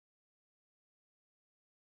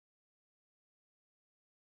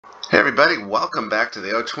Hey everybody, welcome back to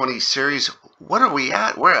the O-20 series. What are we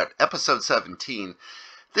at? We're at episode 17.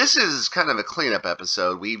 This is kind of a cleanup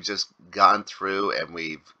episode. We've just gone through and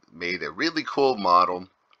we've made a really cool model,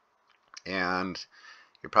 and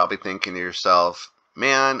you're probably thinking to yourself,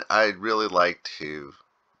 man, I'd really like to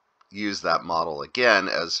use that model again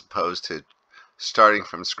as opposed to starting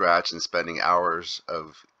from scratch and spending hours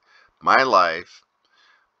of my life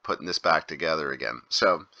putting this back together again.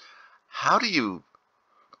 So how do you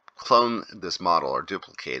clone this model or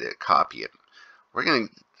duplicate it, copy it? We're going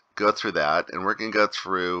to go through that, and we're going to go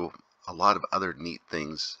through a lot of other neat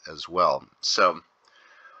things as well. So what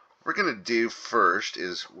we're going to do first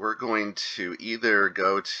is we're going to either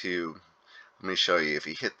go to, let me show you, if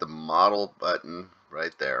you hit the model button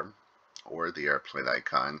right there or the airplane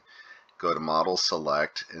icon, go to model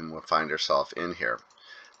select, and we'll find ourselves in here.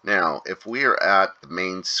 Now if we are at the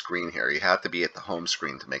main screen here, you have to be at the home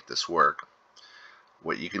screen to make this work.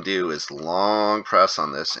 What you can do is long press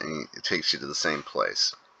on this and it takes you to the same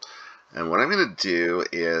place. And what I'm going to do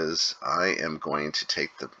is I am going to take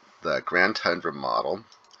the Grand Tundra model,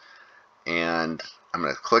 and I'm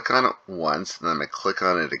going to click on it once, and then I'm going to click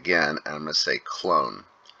on it again, and I'm going to say clone.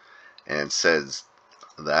 And it says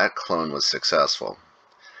that clone was successful.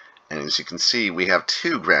 And as you can see, we have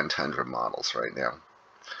two Grand Tundra models right now.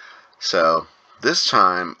 So this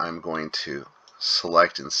time I'm going to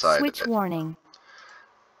select inside of it. Switch warning.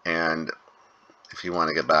 And if you want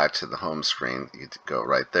to get back to the home screen, you go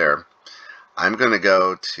right there. I'm going to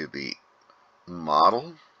go to the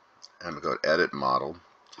model. I'm going to go to edit model,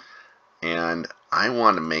 and I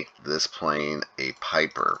want to make this plane a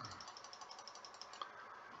Piper.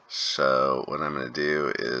 So what I'm going to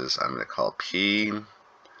do is I'm going to call P-I-P-E-R,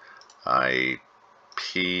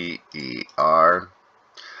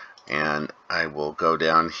 and I will go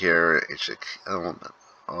down here. It should,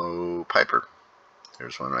 oh, Piper.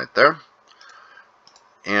 There's one right there.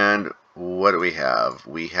 And what do we have?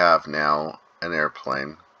 We have now an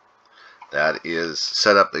airplane that is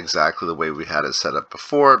set up exactly the way we had it set up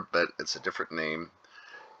before, but it's a different name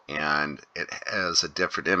and it has a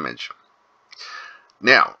different image.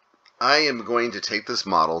 Now I am going to take this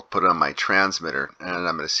model, put it on my transmitter, and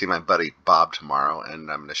I'm going to see my buddy Bob tomorrow, and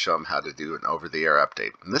I'm going to show him how to do an over-the-air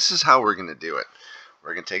update. And this is how we're going to do it.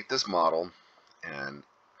 We're going to take this model, and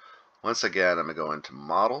once again, I'm going to go into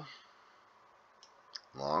model,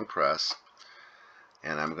 long press,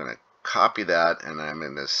 and I'm going to copy that, and I'm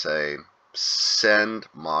going to say send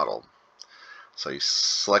model. So you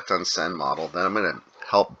select on send model. Then I'm going to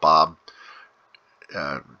help Bob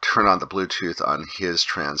turn on the Bluetooth on his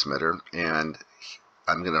transmitter, and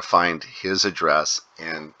I'm going to find his address,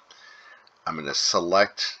 and I'm going to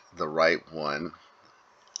select the right one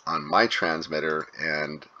on my transmitter,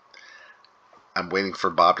 and I'm waiting for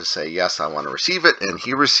Bob to say, yes, I want to receive it, and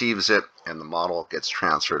he receives it, and the model gets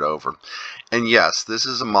transferred over. And yes, this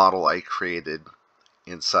is a model I created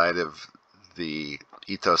inside of the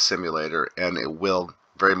Ethos simulator, and it will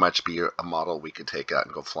very much be a model we could take out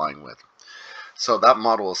and go flying with. So that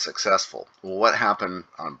model is successful. Well, what happened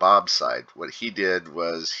on Bob's side? What he did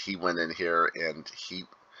was he went in here and he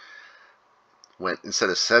went, instead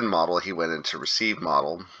of send model, he went into receive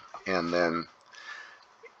model, and then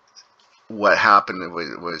what happened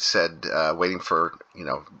was said, waiting for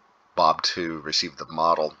Bob to receive the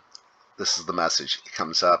model. This is the message. It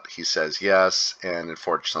comes up. He says yes, and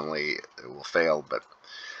unfortunately it will fail. But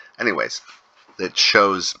anyways, it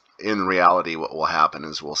shows in reality what will happen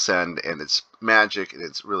is we'll send, and it's magic, and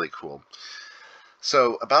it's really cool.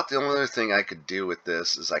 So about the only other thing I could do with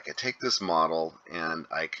this is I could take this model and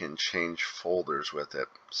I can change folders with it.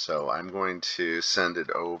 So I'm going to send it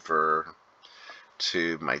over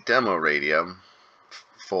to my demo radio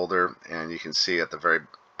folder, and you can see at the very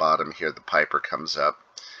bottom here the Piper comes up.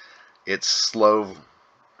 It's slow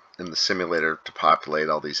in the simulator to populate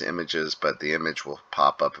all these images, but the image will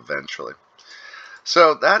pop up eventually.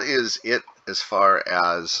 So that is it as far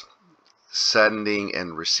as sending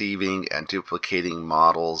and receiving and duplicating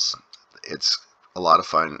models. It's a lot of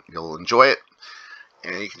fun. You'll enjoy it,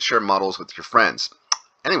 and you can share models with your friends.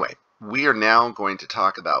 Anyway, we are now going to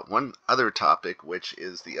talk about one other topic, which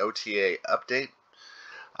is the OTA update.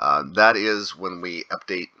 That is when we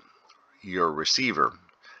update your receiver.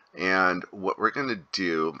 And what we're going to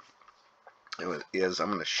do is I'm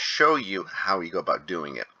going to show you how you go about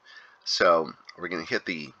doing it. So we're going to hit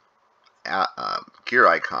the gear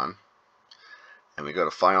icon, and we go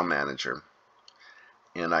to File Manager.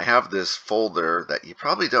 And I have this folder that you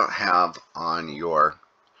probably don't have on your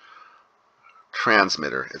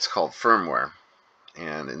transmitter. It's called firmware,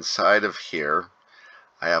 and inside of here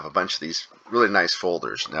I have a bunch of these really nice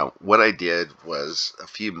folders. Now, what I did was a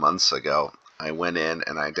few months ago, I went in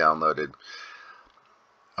and I downloaded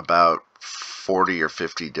about 40 or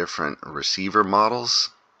 50 different receiver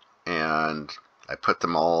models, and I put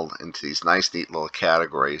them all into these nice, neat little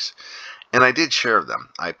categories. And I did share them.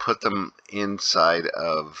 I put them inside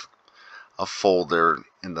of a folder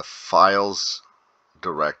in the files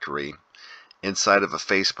directory inside of a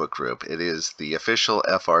Facebook group. It is the official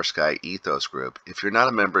FrSky Ethos group. If you're not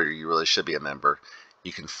a member, you really should be a member.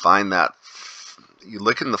 You can find that. You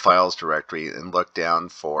look in the files directory and look down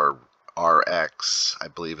for RX, I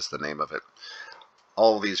believe is the name of it.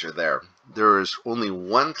 All of these are there. There is only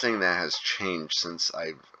one thing that has changed since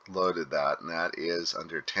I've loaded that, and that is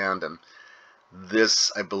under tandem.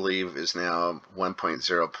 This, I believe, is now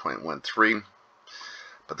 1.0.13,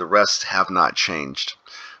 but the rest have not changed.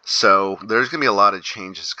 So there's going to be a lot of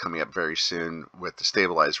changes coming up very soon with the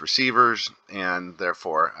stabilized receivers, and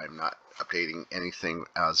therefore I'm not updating anything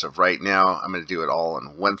as of right now. I'm going to do it all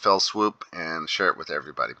in one fell swoop and share it with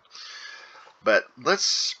everybody. But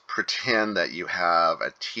let's pretend that you have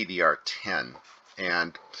a TDR10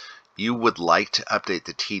 and you would like to update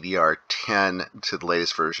the TDR10 to the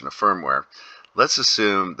latest version of firmware. Let's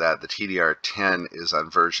assume that the TDR10 is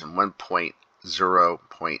on version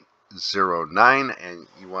 1.0.09 and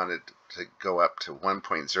you want it to go up to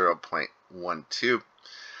 1.0.12.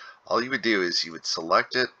 All you would do is you would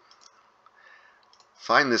select it,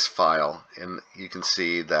 find this file, and you can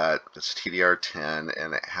see that it's TDR10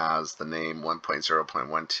 and it has the name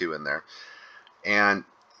 1.0.12 in there. And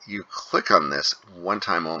you click on this one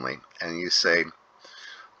time only and you say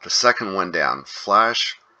the second one down,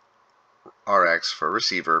 flash RX for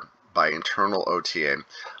receiver by internal OTA.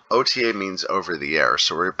 OTA means over the air,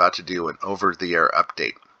 so we're about to do an over the air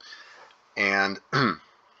update. And we're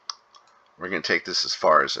going to take this as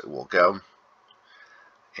far as it will go.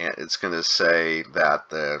 And it's going to say that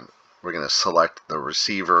we're going to select the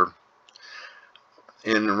receiver.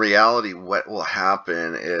 In reality, what will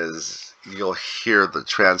happen is you'll hear the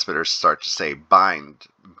transmitter start to say bind,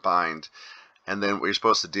 bind, and then what you're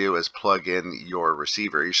supposed to do is plug in your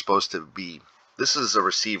receiver. You're supposed to be, this is a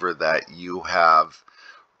receiver that you have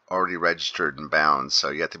already registered and bound, so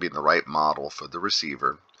you have to be in the right model for the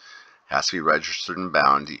receiver. It has to be registered and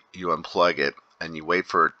bound. You unplug it and you wait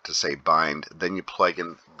for it to say bind, then you plug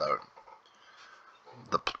in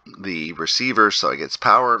the receiver so it gets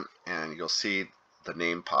power, and you'll see the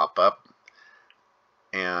name pop up,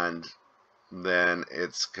 and then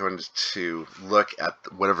it's going to look at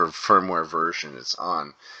whatever firmware version it's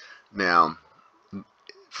on. Now,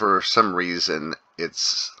 for some reason,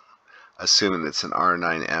 it's assuming it's an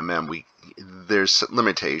R9MM. There's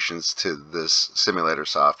limitations to this simulator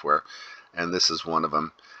software, and this is one of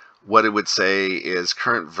them. What it would say is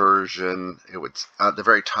current version. It would, at the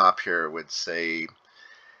very top here, it would say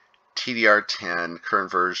TDR10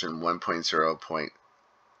 current version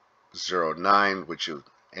 1.0.09, which you,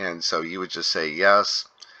 and so you would just say yes,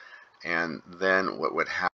 and then what would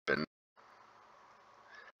happen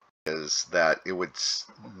is that it would,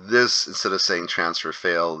 this, instead of saying transfer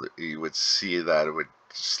failed, you would see that it would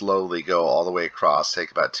slowly go all the way across,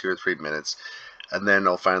 take about 2 or 3 minutes, and then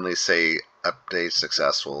it'll finally say update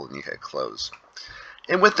successful and you hit close.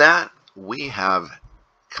 And with that, we have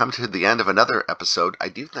come to the end of another episode. I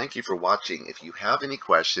do thank you for watching. If you have any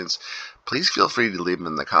questions, please feel free to leave them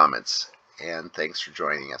in the comments. And thanks for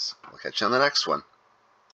joining us. We'll catch you on the next one.